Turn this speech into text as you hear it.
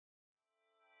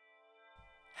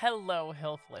Hello,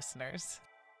 Hilf listeners.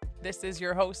 This is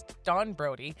your host, Dawn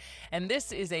Brody, and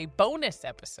this is a bonus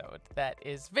episode that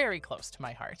is very close to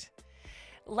my heart.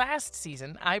 Last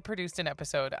season, I produced an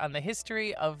episode on the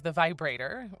history of the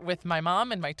vibrator with my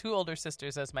mom and my two older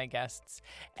sisters as my guests,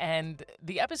 and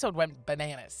the episode went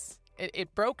bananas.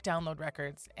 It broke download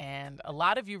records, and a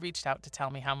lot of you reached out to tell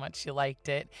me how much you liked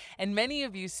it, and many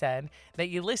of you said that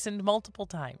you listened multiple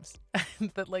times,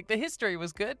 that like the history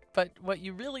was good, but what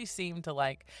you really seemed to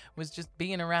like was just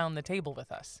being around the table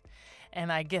with us.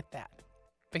 And I get that,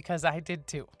 because I did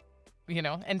too,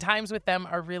 and times with them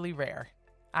are really rare.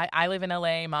 I live in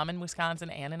LA, Mom in Wisconsin,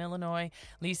 Ann in Illinois,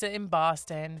 Lisa in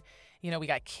Boston. We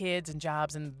got kids and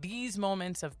jobs, and these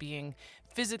moments of being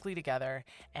physically together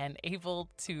and able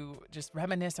to just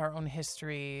reminisce our own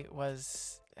history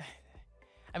was,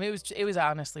 it was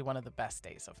honestly one of the best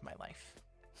days of my life.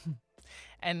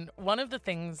 And one of the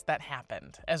things that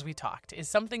happened as we talked is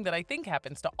something that I think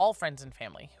happens to all friends and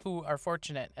family who are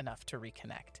fortunate enough to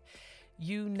reconnect.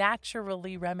 You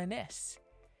naturally reminisce.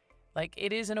 Like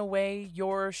it is in a way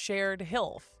your shared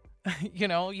Hilf,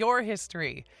 your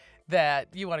history that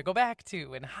you want to go back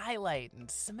to and highlight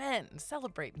and cement and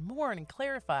celebrate and mourn and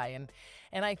clarify.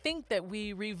 And I think that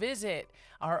we revisit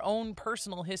our own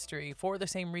personal history for the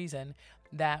same reason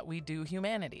that we do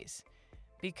humanities,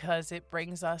 because it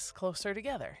brings us closer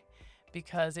together,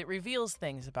 because it reveals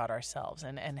things about ourselves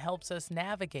and helps us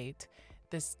navigate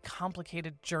this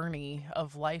complicated journey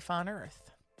of life on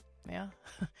Earth. Yeah.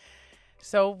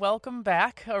 So welcome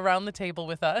back around the table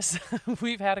with us.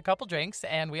 We've had a couple drinks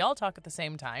and we all talk at the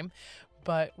same time,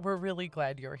 but we're really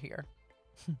glad you're here.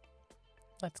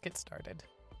 Let's get started.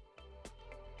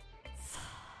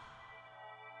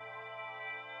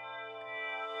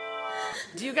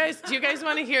 Do you guys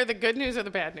want to hear the good news or the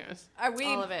bad news? Are we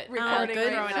all of it recording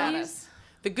good right at now? us?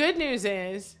 The good news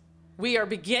is we are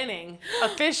beginning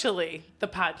officially the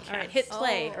podcast. All right, hit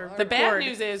play. The bad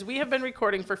news is we have been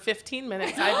recording for 15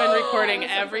 minutes. I've been recording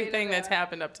everything that's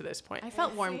happened up to this point. I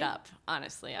felt warmed up,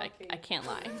 honestly. I can't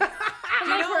lie.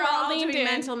 We're all leaned doing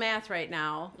in. mental math right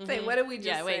now. Say, what did we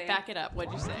just say? Wait, back it up.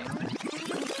 What'd you say?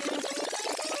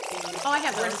 Oh, I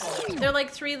have those. They're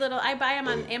like three little. I buy them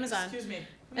on Amazon. Excuse me.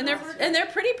 And they're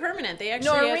pretty permanent. They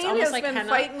actually it's Noreen almost has like been henna.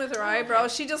 fighting with her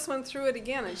eyebrows. She just went through it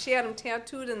again, and she had them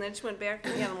tattooed, and then she went back to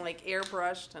get them like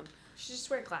airbrushed. And She just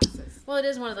wear glasses. Well, it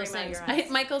is one of those Frame out things. your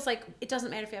eyes. Michael's like, it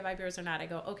doesn't matter if you have eyebrows or not. I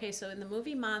go, okay, so in the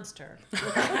movie Monster,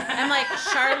 I'm like,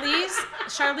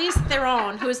 Charlize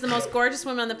Theron, who is the most gorgeous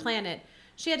woman on the planet,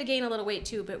 she had to gain a little weight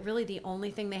too, but really the only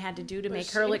thing they had to do to make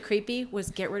her look creepy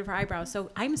was get rid of her eyebrows.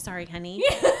 So I'm sorry, honey.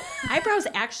 Eyebrows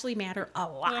actually matter a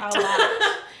lot.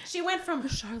 She went from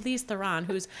Charlize Theron,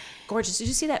 who's gorgeous. Did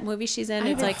you see that movie she's in? I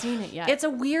haven't seen it yet. It's a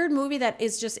weird movie that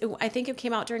is just, I think it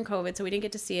came out during COVID, so we didn't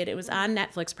get to see it. It was on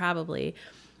Netflix probably.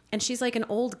 And she's like an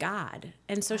old god.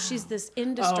 And so she's this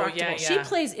indestructible. yeah. She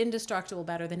plays indestructible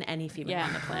better than any female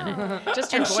on the planet.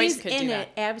 Just her And voice she's could in do it,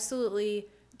 that. absolutely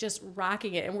just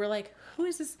rocking it. And we're like, who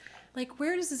is this? Like,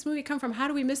 where does this movie come from? How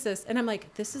do we miss this? And I'm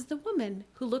like, this is the woman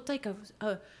who looked like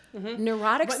a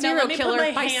neurotic But now serial let me put killer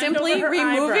my by hand simply over her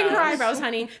removing her eyebrows. eyebrows,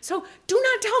 honey. So do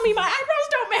not tell me my eyebrows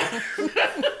don't matter.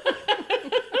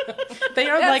 They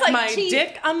are like like my teeth.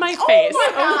 dick on my face.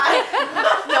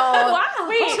 no, Wow.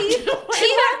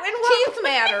 teeth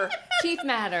matter. Teeth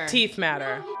matter. Teeth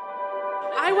matter.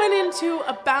 I went into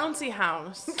a bouncy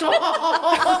house.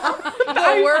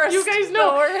 The worst. You guys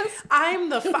know The worst.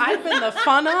 I've been the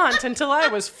fun aunt until I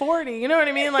was 40. You know what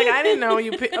I mean? Like I didn't know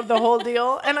of the whole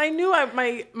deal, and I knew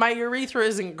my urethra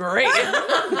isn't great. but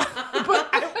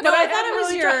I thought it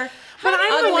was your But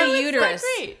I'm the one ugly uterus.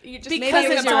 Great. You just because Maybe it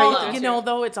was it's your all urethra.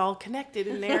 though it's all connected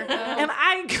in there, and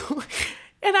I go.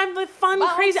 And I'm the fun,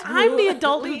 crazy. I'm the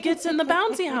adult who gets in the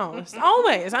bouncy house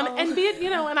always. And be it,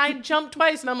 and I jump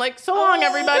twice, and I'm like, "So long,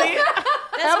 everybody.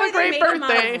 Have a great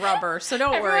birthday." Rubber, so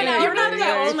don't worry. else You're not is the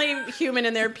there. only human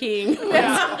in there peeing. The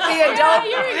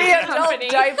adult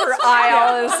diaper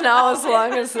aisle is now as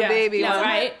long as the baby one.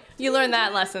 right. You learn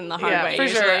that lesson the hard way. For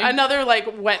usually. sure. Another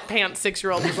wet pants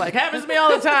 6-year-old who's like, "Happens to me all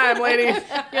the time, lady.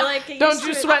 You're like, Don't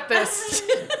you sweat this.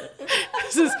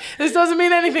 This doesn't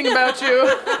mean anything about you.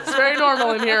 It's very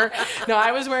normal in here." No,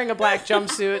 I was wearing a black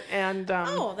jumpsuit, and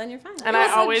then you're fine. and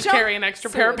I always carry an extra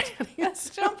pair of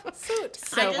panties. Jumpsuit.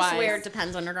 So I just wise. wear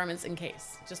depends undergarments in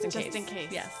case. Just in case.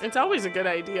 Yes. It's always a good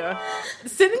idea.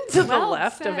 Sitting to the Well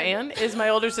left of said. Anne is my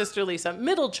older sister, Lisa,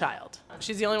 middle child.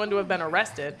 She's the only one to have been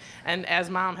arrested. And as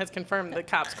Mom has confirmed, the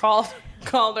cops called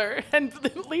her, and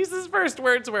Lisa's first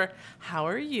words were, "How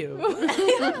are you?"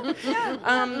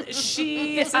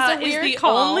 She This is a is weird the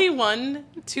call. only one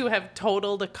to have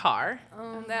totaled a car.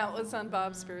 That was on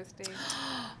Bob's birthday.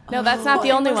 No, that's not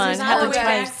the only one. Was It on the happened way back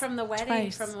twice. from the wedding,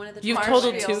 Twice. from one of the You've Marshfield.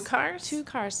 totaled 2 cars? 2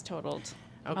 cars totaled.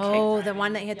 Okay. Oh, the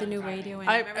one that had the new radio in.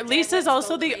 Remember Lisa's Dad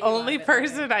also had the radio on only it.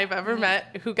 person I've ever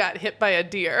met who got hit by a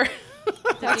deer.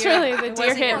 That's really the It deer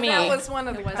wasn't hit your me. That was one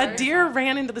of the A deer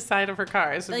ran into the side of her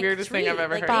car. It's the Like weirdest thing I've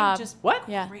ever like heard. they Bob. just What?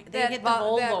 Yeah. They That hit the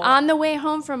Bob- that- Volvo. On the way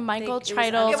home from Michael It was-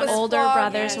 Treidle's it was older foggy,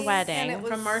 brother's and wedding. it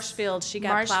was- From Marshfield, she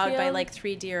got plowed by Marshfield? like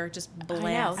 3 deer, just I know.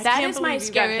 blast. That can't is my believe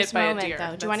you got hit scariest by a moment, deer.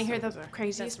 though. Do you want to That's hear so the bizarre.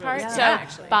 craziest That's really part? sad, So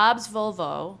actually. Bob's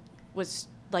Volvo was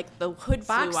like the hood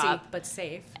flew Boxy, up, but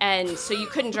safe. and so you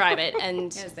couldn't drive it,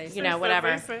 and As they say. you know As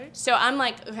whatever. they say. So I'm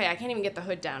like, okay, I can't even get the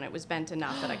hood down. It was bent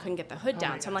enough that I couldn't get the hood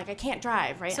down. So I'm like, I can't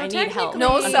drive, right? So I need help. technically-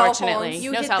 No cell Unfortunately, phones.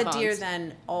 You no hit cell the deer phones.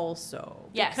 then also.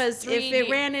 Yes, Because 3 if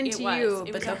it ran into it was. you, It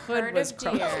but was the a hood herd was of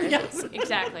crooked. deer. Yes.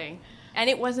 Exactly. And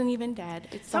it wasn't even dead.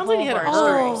 It's Sounds the like you whole had a horse.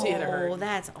 heart. So you had a hurt. Oh,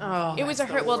 that's Oh, It was a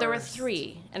that's hurt. the Well, there were worst.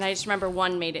 3, and I just remember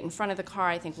one made it in front of the car.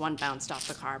 I think one bounced off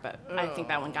the car, but I think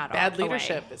that one got Bad away.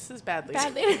 leadership. This is bad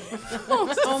leadership. Bad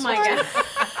Oh my god.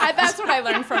 That's what I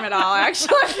learned from it all,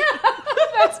 actually.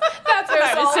 that's what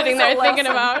I was sitting there thinking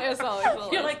about. It's always a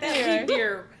You're like that lead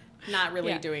deer not really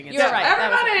Yeah. doing it. You're right.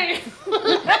 That was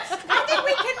Everybody! I think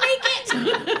we can make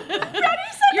it.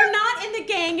 You're not in the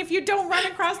gang if you don't run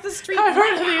across the street. I've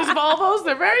heard of these Volvos.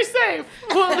 They're very safe.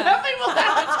 Well, nothing will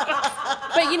happen.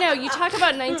 But you know, you talk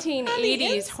about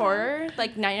 1980s horror,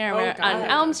 like Nightmare God. on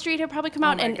Elm Street had probably come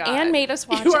out, my and God. Anne made us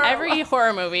watch You are every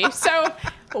horror movie. So,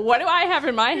 what do I have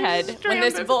in my head when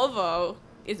this stranded. Volvo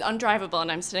is undrivable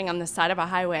and I'm sitting on the side of a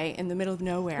highway in the middle of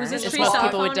nowhere? Was this as pre-cell most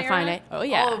people would phone define era? it. Oh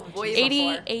yeah, Oh, way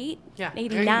before. 88, Yeah.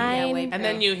 89. Yeah, way And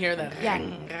then you hear that. Yeah.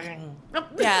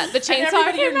 Yeah, the chainsaw.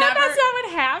 everybody, you're came out, never- That's not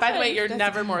what happened. By the way, you're That's-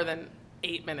 never more than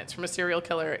 8 minutes from a serial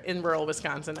killer in rural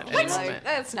Wisconsin at any moment.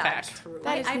 That's not Fact. true.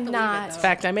 That is I believe it, not. though.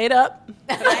 Fact I made up.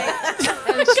 She's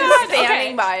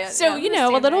standing by it. So, Yeah. you know, a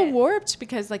Stand little by it. warped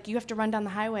because, like, you have to run down the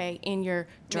highway in your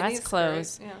dress Miniskirt,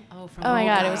 clothes. Yeah. Oh, from Oh my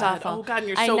God, it was God. awful. Oh, God, and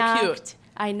you're I so knocked, cute.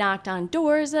 I knocked on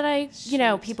doors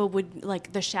that people would,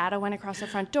 like, the shadow went across the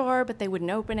front door, but they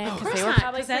wouldn't open it because they were not,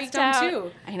 probably 'cause that's freaked dumb, out.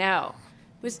 too. I know.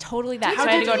 It was totally that. How So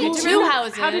I had did to go you- to 2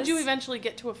 houses. How did you eventually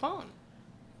get to a phone?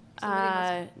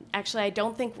 Actually, I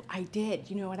don't think I did.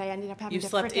 You know what I ended up having You to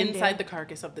slept frickin' inside do? the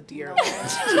carcass of the deer.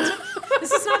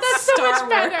 This is not that So Star much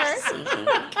Wars.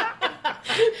 better.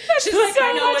 She's like, so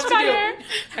I know much what better.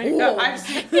 to do. I know. I've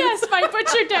seen Yes, my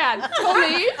butcher dad told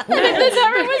me that if this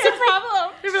ever was a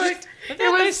problem. You'd be like,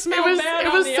 it was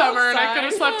summer and I could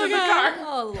have slept in the car.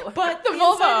 Oh, Lord. But the Inside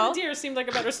Volvo. of the deer seemed like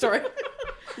a better story.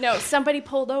 No, somebody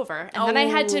pulled over, and then I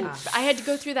had to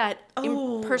go through that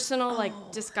impersonal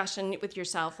discussion with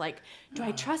yourself. Like, do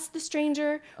I trust the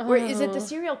stranger, or is it the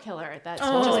serial killer that's just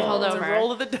pulled It's over? a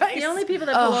roll of the dice. The only people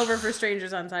that pull over for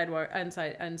strangers on side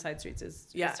streets is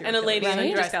Yeah, serial and a lady killers. in a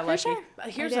You dress. just got For lucky.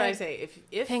 sure. Here's I what I did. say: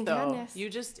 if Thank though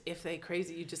goodness. if they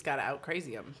crazy, you just gotta out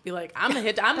crazy them. Be like, I'm the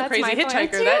That's crazy my plan,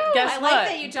 hitchhiker. too. That guess I what? like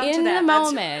that you jumped to In that. the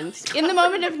That's- in the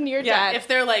moment of near Yeah, death. if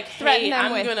they're like, Threaten hey, them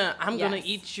I'm with- gonna Yes.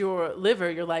 eat your liver,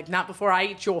 you're like, not before I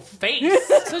eat your face.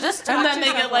 So just And talk then to they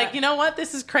get someone. like, you know what?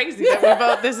 This is crazy that we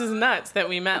both. This is nuts that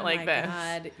we met Oh like my this.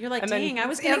 God. You're like, And then- dang, I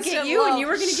was gonna get Instant you, love. and you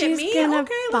were gonna get She's me. gonna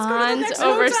Okay, let's go to the bond next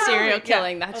over hotel. serial Yeah.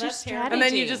 killing. That's Oh, your that's terrible. strategy. And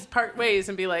then you just part ways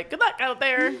and be like, good luck out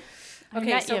there. Okay,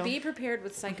 met so you. be prepared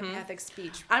with psychopathic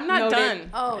speech. I'm not Noted. done.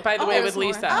 Oh, by the way, with there's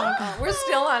Lisa. more. Oh, we're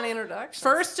still on introduction.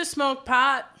 First to smoke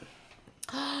pot.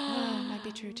 might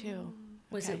be true too.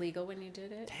 Was it legal when you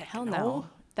did it? Hell no.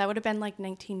 That would have been like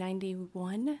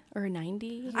 1991 or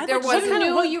 90. I There thought was you You knew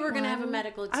knew what you were gonna have a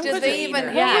medical I'm experience. Did they even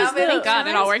What have was it? the- Thank God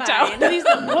it all worked out.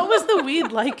 What was the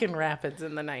weed like in Rapids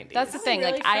in the 90s? That's the thing.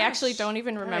 really like, I fresh. actually don't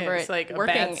even remember It's it like a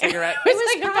working. bad cigarette. It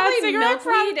was like a bad probably cigarette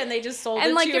milkweed, and they just sold it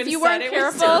And like, to you if you and said weren't it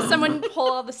was careful, someone would pull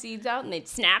all the seeds out and they'd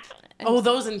snap. And Oh,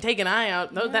 those and take an eye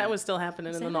out. That was still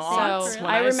happening in the So aughts. So when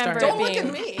I remember started. it Don't look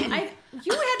being. at me.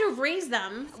 you had to have raised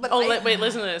them. But Oh, I- wait,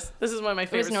 listen to this. This is one of my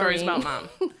favorite was stories about Noreen.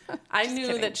 Mom. I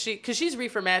knew that because she's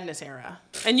Reefer Madness era.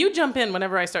 And you jump in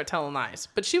whenever I start telling lies.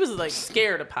 But she was like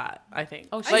scared of pot, I think.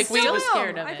 Oh, like she still was is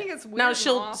scared of I it. think it's weird. Now and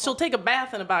awful. she'll take a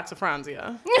bath in a box of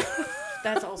Franzia.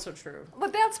 That's also true.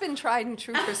 But that's been tried and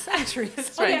true for centuries.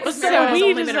 That's right. Yeah, But so it's weed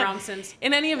only is been a- around since.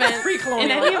 In any event,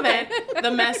 Pre-colonial.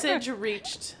 the message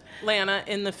reached Lana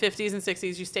in the 50s and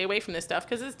 60s. You stay away from this stuff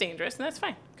because it's dangerous, and that's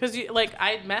fine. Because I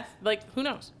had meth, like who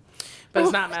knows? But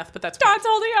it's not meth, but that's fine. God's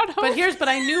holding out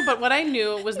hope. But what I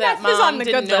knew was that Meth is Mom on the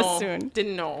didn't good list know, soon.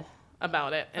 didn't know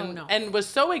about it and, no. and was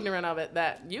so ignorant of it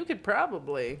that you could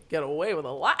probably get away with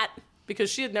a lot because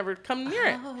she had never come near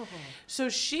it. So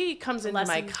she comes into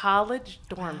my college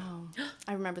dorm. Oh,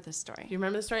 I remember this story. You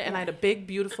remember the story? And I had a big,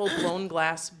 beautiful blown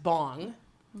glass bong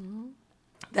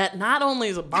that not only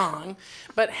is a bong,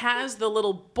 but has the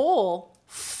little bowl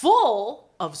full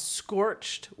of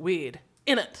scorched weed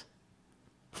in it.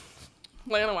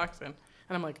 Lana walks in, and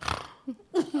I'm like,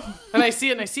 and I see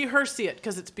it, and I see her see it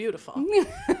because it's beautiful.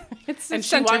 It's And a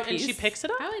she walked, and centerpiece. she picks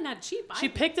it up. Probably not cheap. She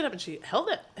picked it up and she held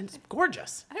it, and it's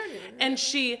gorgeous. I don't even And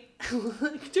she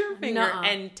licked her finger Nuh-uh.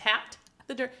 and tapped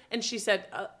the dirt, and she said,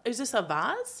 "Is this a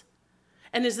vase?"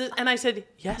 And is this? And I said,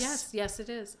 "Yes." Yes, it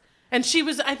is. And she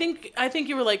was, I think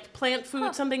you were like plant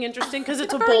food, something interesting, because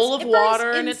it's a burns- bowl of it burns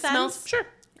water and it incense. smells. Sure,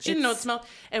 she didn't know it smelled.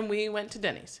 And we went to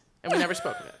Denny's. And we never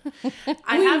spoke of it.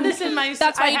 I have this in my.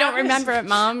 That's why I you have don't remember it,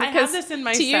 Mom. I Because have this in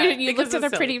my to you, set you because looked at a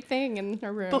it's pretty silly. thing in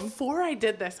her room. Before I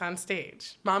did this on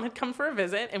stage, Mom had come for a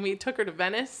visit, and we took her to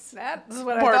Venice. That's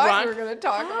what I Boardwalk. thought you were going to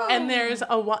talk about. And there's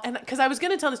and because I was going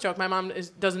to tell this joke, my mom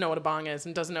doesn't know what a bong is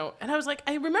and doesn't know. And I was like,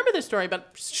 I remember this story, but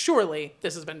surely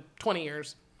this has been 20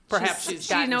 years. Perhaps she's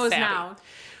she gotten knows savvy. now.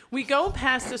 We go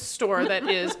past a store that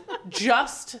is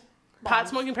just pot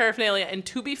smoking paraphernalia, and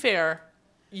to be fair,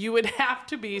 you would have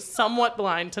to be somewhat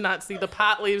blind to not see the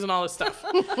pot leaves and all this stuff.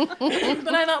 But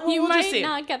I thought, well, you we'll might just see.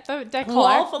 not get the decor.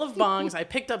 Wall full of bongs. I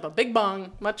picked up a big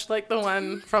bong, much like the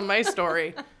one from my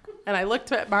story, and I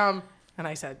looked at Mom and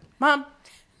I said, "Mom,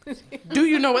 do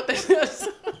you know what this is?"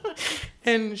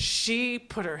 And she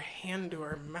put her hand to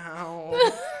her mouth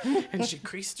and she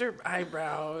creased her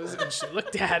eyebrows and she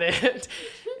looked at it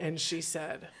and she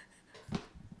said,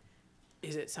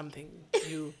 "Is it something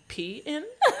you pee in?"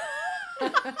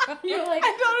 You're like,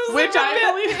 Which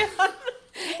I believe.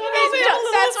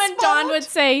 that's when Dawn would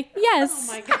say yes.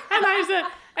 Oh my God. And I said,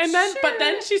 and then, but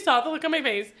then she saw the look on my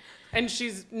face, and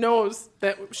she knows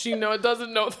that she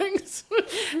doesn't know things,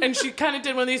 and she kind of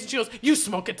did one of these, and she goes, "You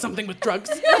smoke it something with drugs,"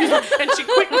 and she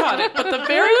quick caught it. But the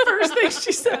very first thing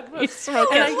she said was,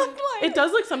 "It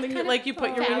does look something that, like you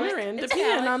put your finger in to pee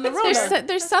in on the road."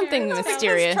 There's something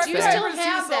mysterious truck Do you there. still drivers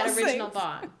have use that those original things.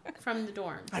 bong from the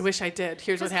dorms? I wish I did.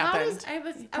 Here's what happened. I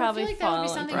would Probably feel like that would be fall and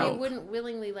something you broke. wouldn't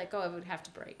willingly let go of. It would have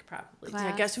to break, probably. Glass.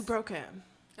 Yeah, guess who broke it?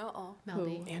 Uh-oh.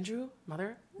 Melby. Andrew,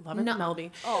 mother, lover, No.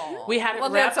 Melby. Oh. We had it well,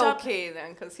 wrapped that's up. okay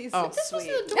then, because he's Oh. so This was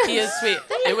sweet. the dorm. He is sweet.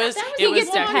 It was. That was It a was.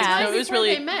 long time No, it was before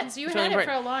really. they met, so you it's had really it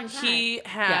for a important. long time. He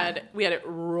had. We had it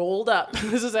rolled up.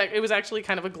 It was actually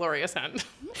kind of a glorious end.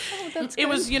 It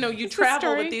was. You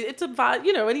travel with these. It's a.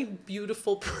 Any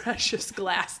beautiful, precious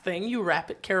glass thing. You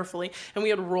wrap it carefully, and we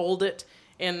had rolled it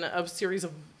in a series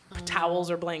of towels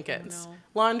or blankets. no.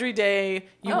 Laundry day.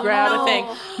 You grab a thing.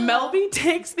 Melby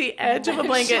takes the edge of a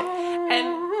blanket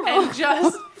and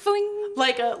just. Fling.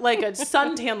 Like a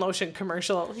suntan lotion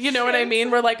commercial. You know what I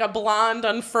mean? Where like a blonde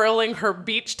unfurling her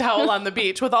beach towel on the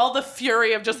beach with all the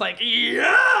fury of just like,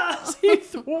 yes! He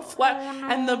threw flat.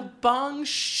 And the bong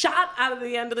shot out of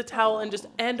the end of the towel and just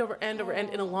end over end over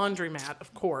end in a laundromat,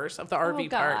 of course, of the RV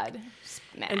park.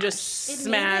 And just It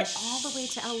smash. made it all the way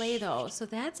to LA though, so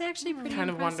that's actually pretty Kind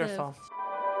of impressive. wonderful.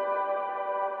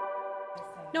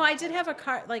 No, I did have a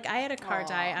car. Like I had a car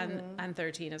die on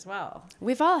 13 as well.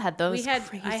 We've all had those I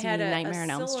crazy had a Nightmare on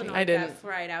Elm Street. solenoid I didn't. got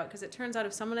fried out because it turns out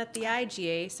if someone at the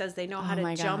IGA says they know how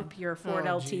my to God. jump your Ford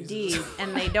LTD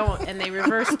and they don't, and they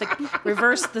reverse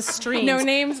the streams. No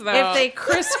names, though. If they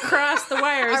crisscross the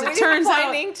wires, Are it we turns out.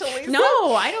 pointing to Lisa?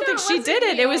 No, I don't think she did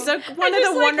it. It was one of just the like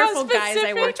how wonderful guys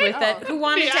I worked with specific. who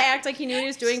wanted to act like he knew what he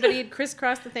was doing, but he'd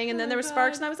crisscrossed the thing, and then there were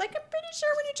sparks, and I was like, I'm pretty sure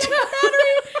when you check the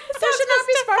battery, there should not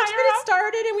be sparks, but it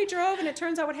started, and we drove, and it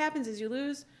turns out what happens is you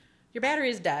lose. Your battery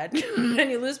is dead,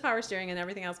 and you lose power steering and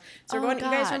everything else. So we're going. You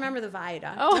guys God. remember the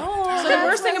viaduct? Oh. So the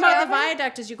worst thing about the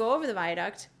viaduct is you go over the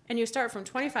viaduct and you start from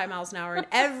 25 miles an hour, and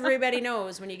everybody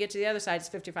knows when you get to the other side it's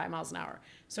 55 miles an hour.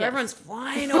 So everyone's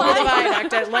flying over the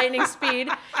viaduct at lightning speed,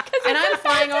 and I'm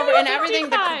flying over, and everything.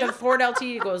 The Ford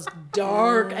LT goes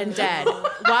dark and dead.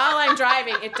 While I'm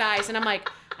driving, it dies, and I'm like,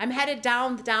 I'm headed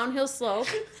down the downhill slope,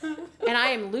 and I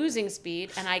am losing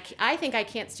speed, and I think I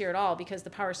can't steer at all because the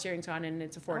power steering's on and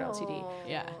it's a Ford LTD.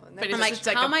 Yeah. But I'm like, just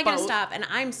like how a am I going to boat. stop? And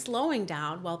I'm slowing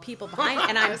down while people behind,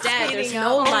 and I'm dead. There's Speeding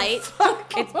no up. light.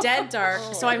 It's dead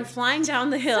dark. So I'm flying down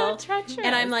the hill, treacherous.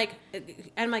 and I'm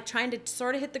like trying to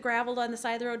sort of hit the gravel on the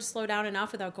side of the road to slow down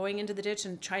enough without going into the ditch,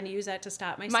 and trying to use that to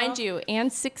stop myself. Mind you,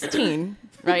 and 16,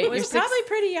 right? I was probably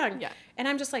pretty young. Yeah. And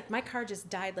I'm just like, my car just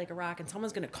died like a rock, and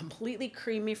someone's going to completely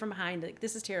cream me from behind. Like,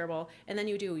 this is terrible. And then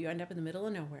you end up in the middle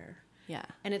of nowhere. Yeah.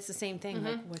 And it's the same thing.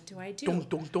 Like, what do I do? Dun,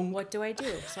 dun, dun. What do I do?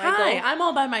 So Hi, I go. I'm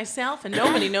all by myself and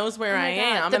nobody knows where I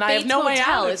am, The and I have Bates no way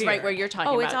Motel out of is here. right where you're talking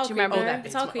Oh, about. it's all Do you creepy. remember? that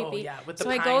It's all Bates Mo- oh, creepy. yeah, with the so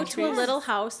I pine go to a trees. little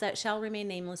house that shall remain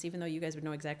nameless, even though you guys would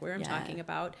know exactly where I'm Yeah. talking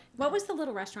about. What was the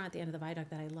little restaurant at the end of the viaduct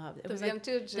that I loved? It The was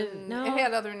Vintage, and no. it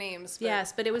had other names. But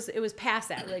Yes, but it was past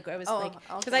that. Like I was Oh, like, okay.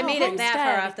 because I made it that far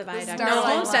Homestead. off the viaduct. Starlight No,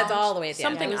 Homestead's Lounge. all the way at the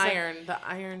end. Something It was like- iron, the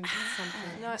iron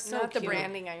something. Not, so not the cute.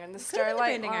 branding iron, the Could have been the Starlight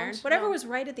branding iron. Lounge. Whatever No. was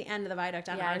right at the end of the viaduct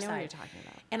on Yeah, our I know what side. you're talking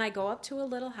about. And I go up to a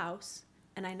little house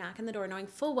and I knock on the door knowing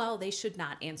full well they should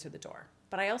not answer the door.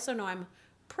 But I also know I'm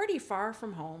pretty far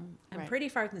from home. I'm Right. pretty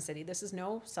far from the city. This is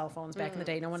no cell phones back in the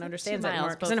day. No one It's like understands 2 that anymore.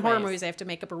 miles Because in both horror ways. movies, they have to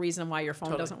make up a reason why your phone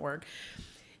Totally. doesn't work.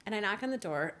 And I knock on the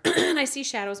door and I see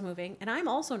shadows moving. And I'm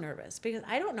also nervous because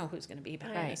I don't know who's going to be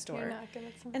behind Right. this door. You're not gonna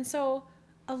see- And so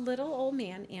a little old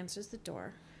man answers the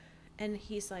door. And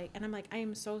he's like, and I'm like, I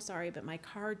am so sorry, but my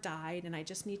car died and I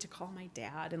just need to call my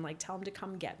dad and like tell him to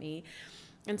come get me.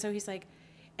 And so he's like,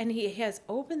 and he has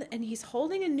opened, and he's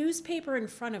holding a newspaper in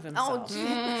front of himself.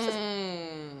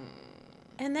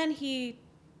 And then he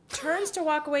turns to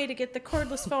walk away to get the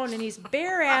cordless phone, and he's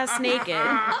bare ass naked.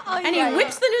 And he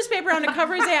whips the newspaper around to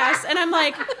cover his ass. And I'm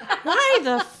like, why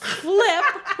the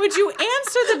flip would you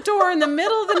answer the door in the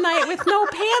middle of the night with no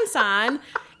pants on?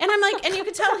 And I'm like, and you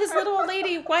could tell his little old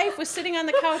lady wife was sitting on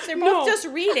the couch. They're both just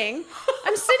reading.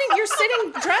 You're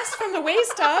sitting dressed from the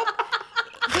waist up,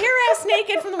 bare ass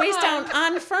naked from the waist down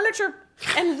on furniture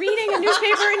and reading a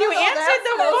newspaper, and you answered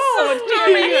the phone.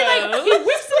 And he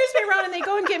whips the newspaper around, and they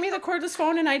go and get me the cordless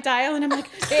phone, and I dial, and I'm like,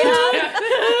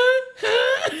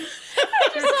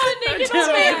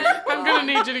 I'm gonna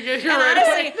need you to get here and right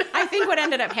away. honestly, I think what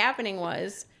ended up happening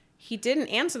was he didn't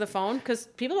answer the phone because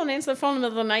people don't answer the phone in the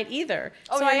middle of the night either.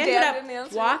 Oh, so your I ended dad up didn't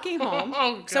answer? walking home.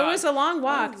 Oh, So it God. was a long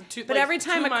walk. Two- but like every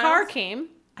time 2 a car miles? came,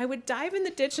 I would dive in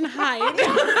the ditch and hide because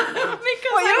Well, you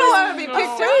I don't was want to be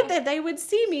picked afraid up. that they would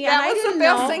see me. That and I was the didn't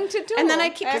best know. thing to do, And then I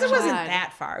because it wasn't actually.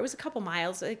 that far. It was a couple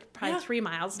miles, like probably Yeah. 3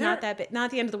 miles, There- not that big,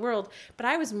 not the end of the world. But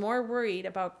I was more worried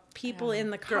about people in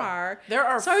the car. there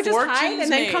are so I would just hide fortunes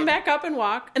and then come made back up and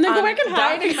walk and then go back and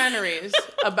hide. documentaries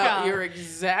about your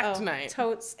exact night.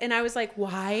 Totes. And I was like,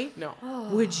 why No.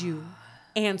 would you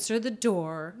answer the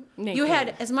door? Naked. You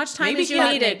had as much time Maybe as you he-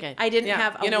 needed. naked. I didn't Yeah,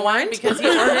 have a you know why? warrant.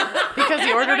 Because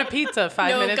he ordered a pizza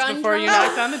 5 No minutes gun before you drive?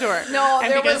 knocked on the door. No,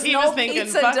 and there because was he no was thinking,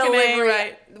 pizza fucking delivery. A,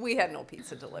 right? We had no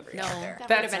pizza delivery out there.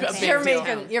 That's been a big You're deal.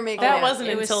 making. You're making. That yeah, wasn't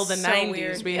it was until the so 90s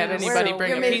weird. we had It was anybody so bring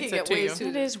You're a making pizza it to way you. too-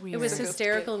 It is weird. It was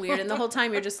hysterical and weird. And the whole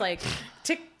time you're just like,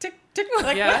 tick, tick, tick.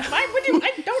 Like, Yeah. why would you?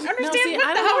 I don't understand. see, what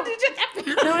I the don't hell know. did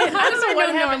you No, I don't know what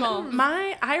so happened.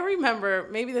 normal. I remember,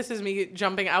 maybe this is me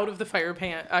jumping out of the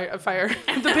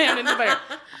the pan into fire.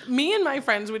 Me and my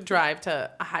friends would drive to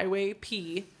Highway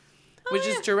P, which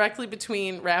is directly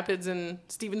between Rapids and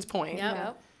Stevens Point.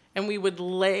 Yep. And we would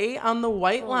lay on the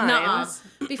white Nuh-uh. lines.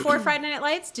 Before Friday Night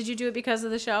Lights, did you do it because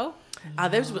of the show?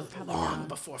 This was long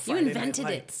before Friday Night invented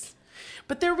Lights. it.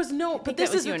 But there was no. But this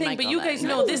that was is you the and thing. But Michael you that guys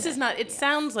know invented this is it. not. It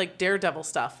sounds like Daredevil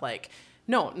stuff. Like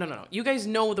no. You guys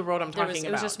know the road I'm It talking was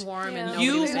about. just warm Yeah. and nobody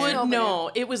You was would there.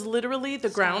 know. It was literally the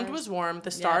ground was warm,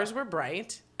 the stars were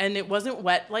bright, and it wasn't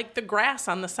wet like the grass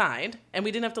on the side, and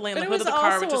we didn't have to lay on But the it hood of was the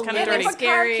car, also which is a kind of little dirty.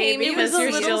 scary came, It because was a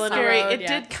you're little still in the scary. road, It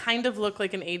yeah. did kind of look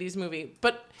like an 80s movie,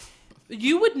 but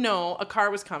you would know a car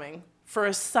was coming for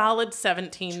a solid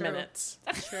 17 minutes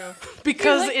That's true.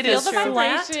 because Like, it feel is the flat.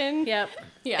 vibration. Yep.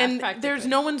 Yeah, And practically. there's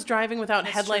no one's driving without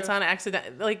That's headlights true. on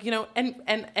accident, like and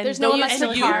There's no you, electric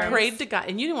and you cars. prayed to God,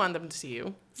 and you didn't want them to see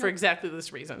you for exactly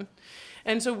this reason.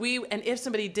 And so if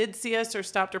somebody did see us or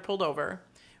stopped or pulled over,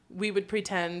 we would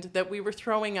pretend that we were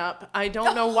throwing up. I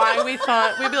don't know why we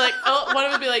thought we'd be like, oh, one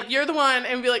would be like, you're the one,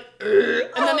 and we'd be like, "Ugh."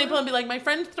 And then they'd be like, my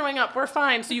friend's throwing up, we're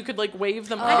fine. So you could like wave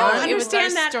them I on. don't It was understand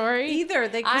our that story. either.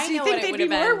 Because I you know think what it they'd be would've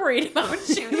more been. worried about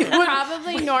you.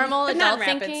 Probably normal But not adult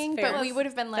rapids, thinking, fair. but we would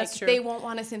have been like, That's true. they won't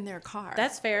want us in their car.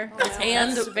 That's fair.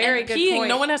 And That's a very good peeing, point.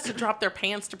 no one has to drop their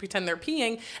pants to pretend they're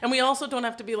peeing, and we also don't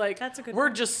have to be like, That's a good we're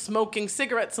point. just smoking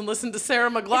cigarettes and listen to Sarah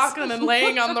McLachlan and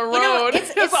laying on the road.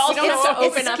 it's We don't have to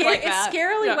open up like that. It's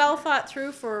scarily Yeah. well thought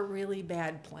through for a really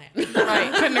bad plan.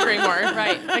 Right, couldn't agree more.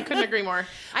 Right, I couldn't agree more.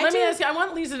 Let me do- ask you. I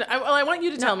want Lisa. I want you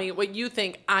to tell me what you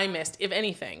think I missed, if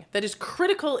anything, that is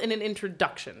critical in an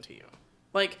introduction to you.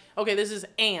 Like, okay, this is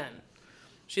Anne.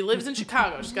 She lives in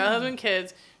Chicago. She's got a husband and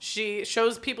kids. She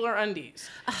shows people her undies.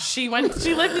 She lived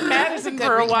in Madison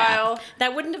for a while.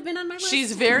 That wouldn't have been on my list.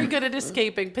 She's very good at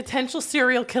escaping potential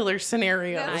serial killer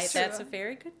scenarios. That's a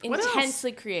very good point. What else?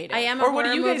 intensely creative. I am a Or what do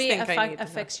horror you guys movie think I need to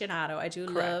know? aficionado. I do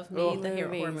Correct. love me Oh. the horror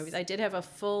Movies. movies. I did have a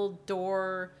full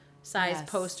door size Yes.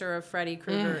 poster of Freddy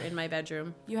Krueger in my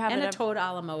bedroom. You have and it a up- Toad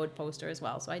a la mode poster as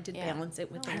well. So I did balance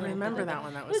it with. I remember that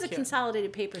one. That It was was a cute.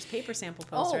 Consolidated Papers paper sample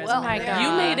poster. as well, well. my God.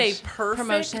 You made a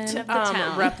Promotion perfect of the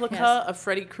town. replica Yes. of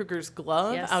Freddy Krueger's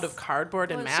glove Yes. out of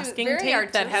cardboard and Well, she was masking very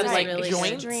tape that had It was like really good.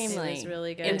 joints. Extremely. It was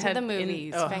really good. Into had- the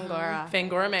movies, ugh. Fangora.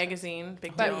 Fangora magazine,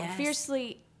 big But deal. Yes.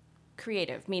 fiercely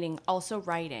creative, meaning also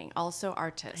writing, also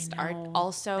artist, art, know.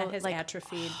 also that has like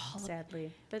atrophied,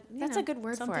 sadly. But you that's know, a good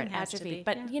word for something it, has to atrophy. be.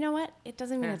 But Yeah, you know what? It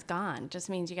doesn't mean Yeah. it's gone. It just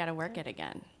means you got to work it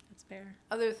again. that's fair.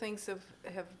 Other things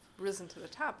have risen to the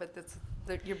top, but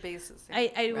your basis.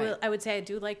 I would say I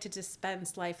do like to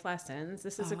dispense life lessons.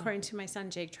 This is according to my son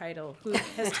Jake Tritle, who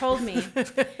has told me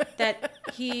that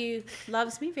he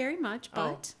loves me very much,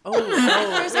 but we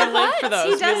live for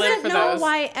those. he We live doesn't for know those.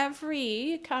 why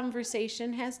every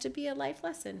conversation has to be a life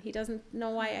lesson. He doesn't know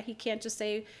why he can't just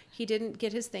say he didn't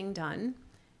get his thing done,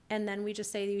 and then we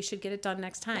just say you should get it done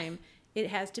next time. It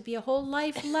has to be a whole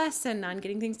life lesson on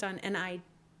getting things done, and I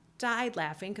died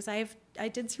laughing because I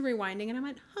did some rewinding and I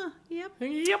went, yep.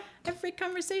 Yep. Every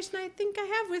conversation I think I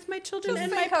have with my children Just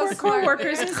and say my how poor smart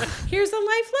coworkers they is, here's a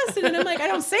life lesson. And I'm like, I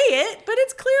don't say it, but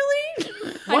it's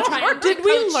clearly. What did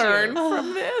we learn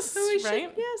from this?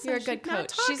 Right? Yes, You're I a good should not coach.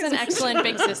 talk She's as an much. excellent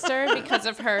big sister because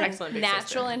of her Excellent big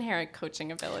natural sister. inherent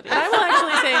coaching ability. I will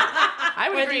actually say, I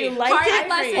would Whether agree. you like Hard it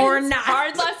lessons or not.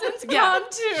 Hard lessons Yeah. come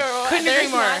too. Couldn't agree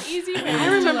There's more. not easy ways I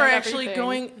to remember learn actually everything.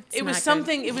 going. It was not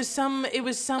something. It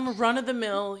was some run of the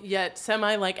mill yet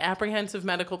semi like apprehensive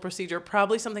medical procedure.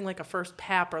 Probably something like a first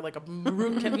PAP or like a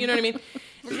root canal. You know what I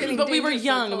mean? But we were dangerously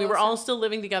young and we were close. all still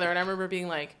living together. And I remember being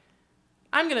like,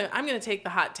 I'm gonna take the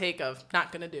hot take of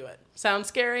not gonna do it. Sounds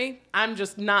scary. I'm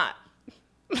just not.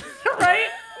 Right?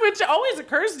 Which always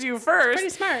occurs to you first. Pretty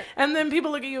smart. And then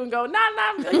people look at you and go, nah,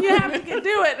 you have to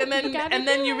do it. And then gotta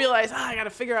then do you realize, I got to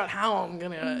figure out how I'm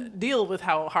going to deal with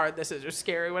how hard this is or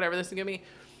scary, whatever this is going to be.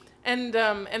 And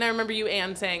I remember you,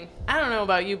 Anne, saying, I don't know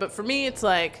about you, but for me, it's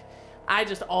like, I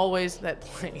just always, that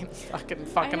plane is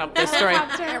fucking up this story.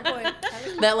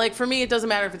 That like, for me, it doesn't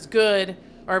matter if it's good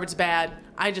or if it's bad.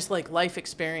 I just like life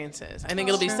experiences. I think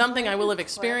it'll be something I will have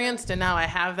experienced, and now I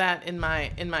have that in my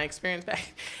experience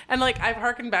back. And like I've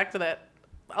harkened back to that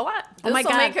a lot. Oh my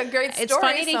This'll God. make a great It's story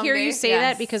funny to hear you someday. say Yes.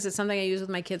 that because it's something I use with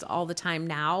my kids all the time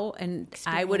now. And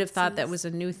I would have thought that was a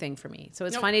new thing for me. So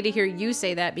it's funny to hear you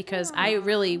say that because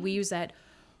we use that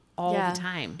all Yeah. the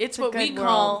time. It's a what we good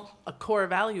call a core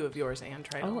value of yours, Anne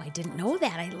Triton. Oh, I didn't know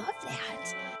that. I love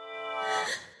that.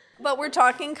 But we're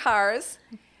talking cars.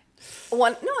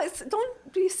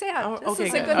 Don't be sad. Oh, This okay,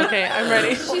 is a good. good Okay, I'm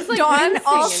ready. She's like Dawn wincing.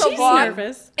 also She's bought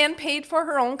nervous. and paid for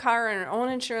her own car and her own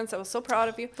insurance. I was so proud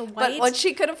of you. But white what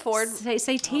she could afford,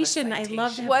 Citation. I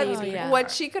love that what baby. yeah. what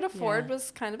she could afford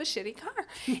was kind of a shitty car,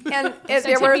 and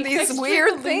there were these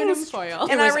weird things. Foil.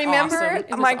 And It I was remember awesome. It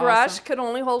was my garage awesome. could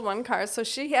only hold one car, so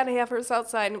she had to have hers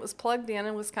outside, and it was plugged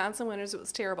in Wisconsin winters. It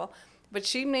was terrible. But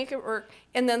she'd make it work.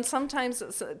 And then sometimes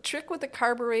it's a trick with the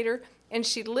carburetor, and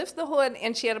she'd lift the hood,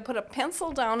 and she had to put a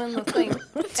pencil down in the thing.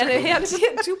 And it had to be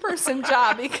a two-person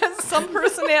job because some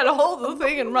person had to hold the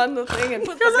thing and run the thing and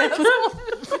put the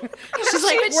pencil. She's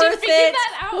like, But she worth figured it.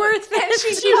 that out. Worth it.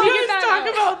 She You figured guys that talk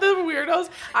out. about the weirdos.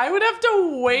 I would have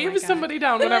to wave somebody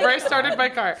down whenever I started my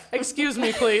car. Excuse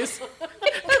me, please.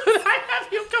 Could I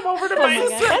have you come over to my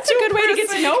That's a good way to get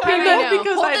to know I people. know.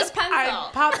 because Hold I this pencil.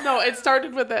 popped. No, it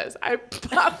started with this. I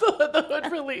popped the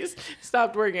hood release,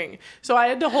 stopped working, so I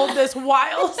had to hold this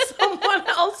while someone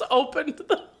else opened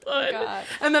the hood, God.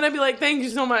 and then I'd be like, "Thank you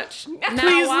so much. Now,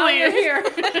 Please while leave." you're here.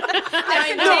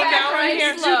 I know Take now that I right need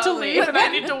you to slowly. leave, and I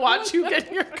need to watch you get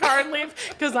in your car and leave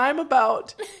because I'm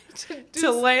about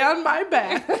to lay on my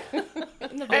back.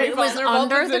 It was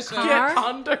under the car? Get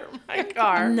under my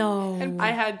car. No. And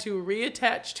I had to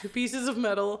reattach 2 pieces of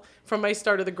metal from my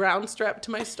starter, the ground strap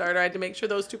to my starter. I had to make sure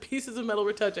those 2 pieces of metal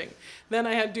were touching. Then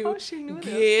I had to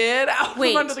get out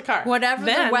Wait, from under the car. whatever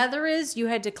Then- the weather is, you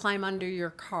had to climb under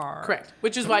your car. Correct.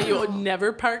 Which is why you would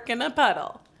never park in a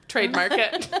puddle. Trademark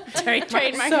it.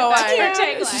 Trademark. So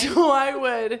That's your tagline. I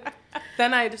would,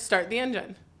 then I'd start the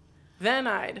engine. Then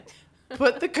I'd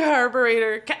put the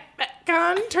carburetor cap back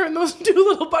on, turn those 2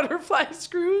 little butterfly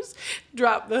screws,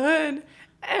 drop the hood,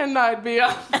 and I'd be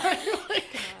on my way.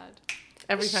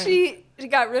 Every time. She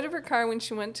got rid of her car when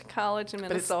she went to college in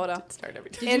But it's- Minnesota. it started every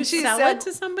time. Did And you she sell said- it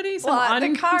to somebody? Well,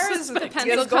 the car is pencil is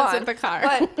comes gone. with the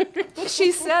car. But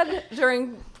she said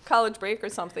during college break or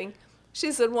something,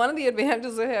 she said one of the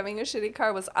advantages of having a shitty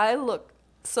car was I look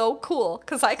so cool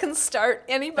because I can start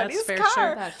anybody's fair, car.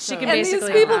 sure. That's She so can And nice. these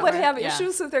basically people have would it. have Yeah.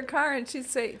 issues with their car, and she'd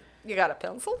say, You got a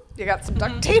pencil? You got some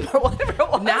duct tape or whatever it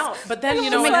was. Now, but then, you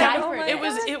know, was what? like, oh my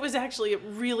it was actually, it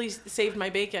really saved my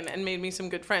bacon and made me some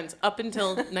good friends up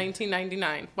until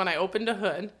 1999 when I opened a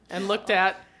hood and looked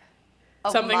at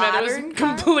something that was modern car?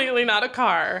 completely not a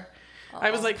car.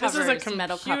 I was like, this is a Covers,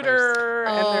 metal computer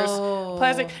and there's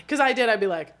plastic. Because I'd be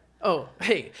like, oh,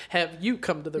 hey, have you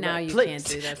come to the Now right you place? can't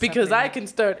do that stuff Because I anymore. can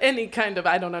start any kind of,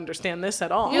 I don't understand this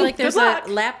at all. You're like, there's Good luck.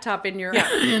 a laptop in your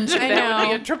That would be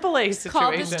a AAA situation.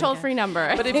 Call this toll-free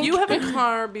number. But if you have a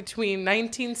car between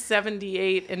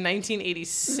 1978 and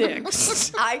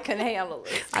 1986, I can handle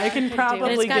this. I can And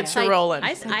probably it's got get you like- rolling.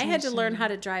 I had to learn how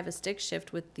to drive a stick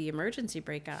shift with the emergency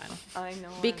brake on. I know.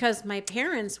 Because my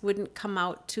parents wouldn't come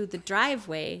out to the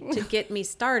driveway to get me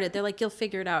started. They're like, you'll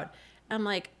figure it out. I'm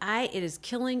like, it is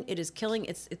killing, it's killing.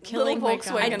 Little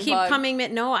Volkswagen I'd keep bug. coming,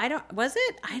 no, I don't, was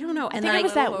it? I don't know. And think it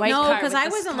was that white no, car because with I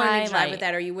the wasn't learning to drive skylight. with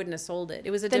that or you wouldn't have sold it.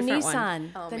 It was a the different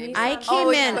Nissan. one. The maybe. Nissan. I Oh, came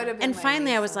it in could have been and my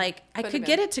finally I was Nissan. like, I Could could have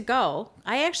get been. it to go.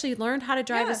 I actually learned how to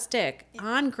drive Yeah. a stick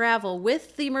on gravel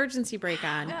with the emergency brake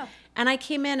on. Yeah. And I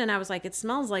came in and I was like, it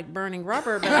smells like burning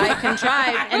rubber, but I can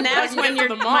drive. And that's when get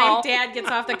to the my mall. dad gets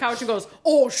off the couch and goes,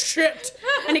 oh shit.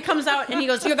 And he comes out and he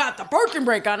goes, you got the parking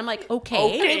brake on. I'm like,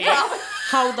 okay.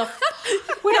 How the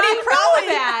what are you proud of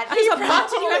that? There's a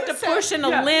button you have to push and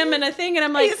a limb and a thing. And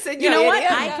I'm like, said, you know "Yeah, what?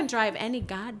 yeah, I yeah." can drive any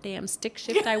goddamn stick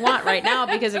shift I want right now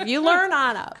because if you learn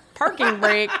on a parking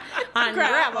brake on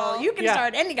gravel, you can Yeah.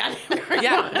 start any goddamn car.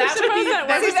 Yeah, that would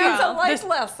be That's a life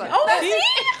lesson. Oh,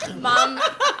 Mom,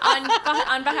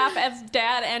 on behalf of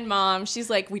Dad and Mom, she's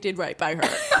like, we did right by her.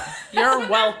 You're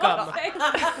welcome.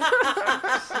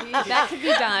 That could be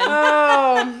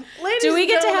done. Ladies Do we and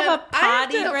get to have gentlemen, a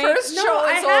potty The break? first No, show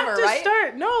I is have over, to right?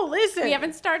 start. No, listen. We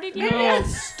haven't started I yet. haven't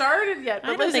started yet. But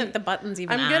I don't listen, think the button's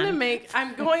even I'm gonna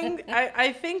on.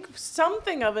 I think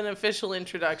something of an official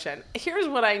introduction. Here's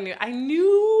what I knew. I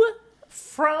knew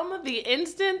from the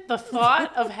instant the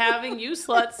thought of having you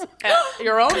sluts at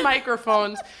your own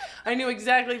microphones, I knew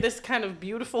exactly this kind of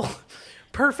beautiful,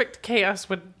 perfect chaos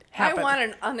would I happen. want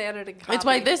an unedited copy. It's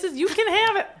why you can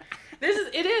have it.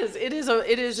 It is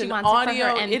She an wants it for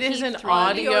her audio. It is an MP3.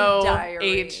 audio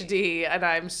diary. HD, and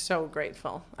I'm so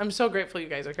grateful. I'm so grateful you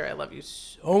guys are here. I love you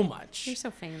so much. You're so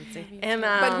fancy. And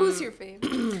But who's your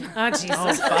favorite? Oh,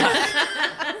 Jesus.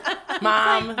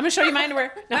 mom? I'm going to show you my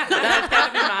underwear. It's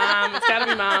gotta be mom. It's gotta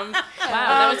be mom. Wow,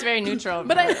 that was very neutral.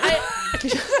 But I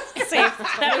Safe.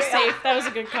 That was safe. That was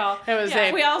a good call. It was Yeah, safe.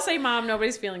 if we all say mom,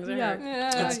 nobody's feelings are hurt.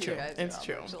 It's true. It's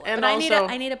true. And But also,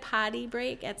 I need a potty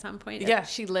break at some point. yeah,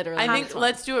 she literally. I think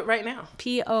let's do it right now.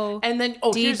 And then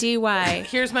PODDY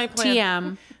here's my plan.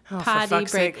 TM Oh, for potty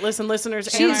fuck's break. sake. Listen, listeners.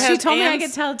 She Anne's told me I Anne's-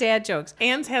 could tell dad jokes.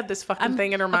 Anne's had this fucking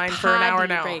thing in her a mind for an hour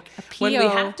potty now. break, a When we PO.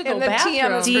 have to go And the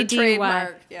TM is for bathroom DDY.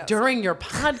 trademark. Yes. during your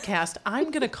podcast, I'm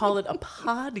going to call it a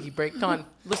potty break. Dawn,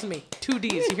 listen to me. 2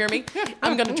 Ds, you hear me?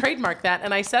 I'm going to trademark that.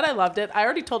 And I said I loved it. I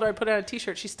already told her I'd put it on a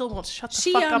t-shirt. She still won't shut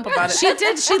the fuck up about it. She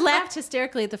did. She laughed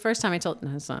hysterically the first time I told.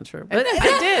 No, it's not true. But I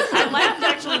did. I laughed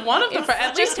actually one of the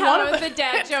at least just one how of the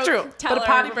dad it's joke true. teller But a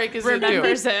potty break is a do.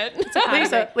 remembers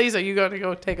it. Lisa, you going to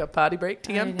go take a potty break,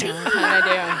 TM? I do.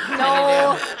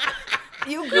 No.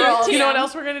 You girls. You know what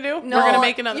else we're going to do? No, We're going to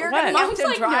make another You're what? gonna have to Sounds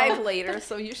like drive no. later,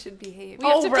 so you should behave. We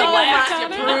have to pick a relax, lock you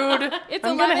on it. prude. It's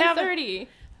I'm gonna have 11:30.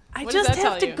 I What does just that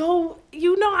have tell to you? go.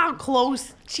 You know how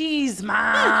close. Jeez,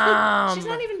 Mom. she's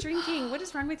not even drinking. What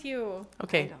is wrong with you?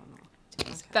 Okay,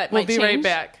 That we'll might be right change.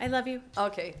 back. I love you.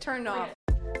 Okay, turn off.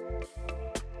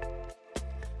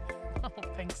 Oh,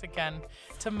 thanks again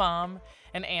to Mom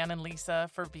and Anne and Lisa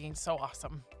for being so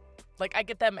awesome. Like, I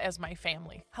get them as my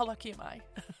family. How lucky am I?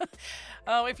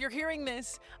 If you're hearing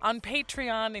this on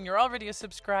Patreon and you're already a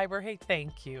subscriber, hey,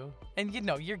 thank you. And you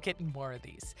know, you're getting more of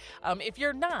these. If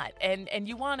you're not and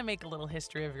you want to make a little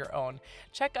history of your own,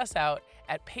 check us out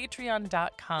at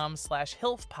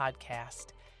patreon.com/HILFpodcast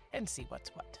and see what's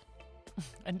what.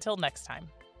 Until next time,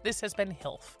 this has been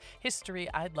HILF, History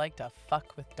I'd Like to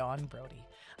Fuck with Dawn Brody.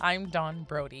 I'm Dawn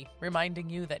Brody, reminding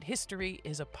you that history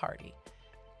is a party,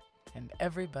 and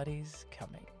everybody's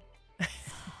coming.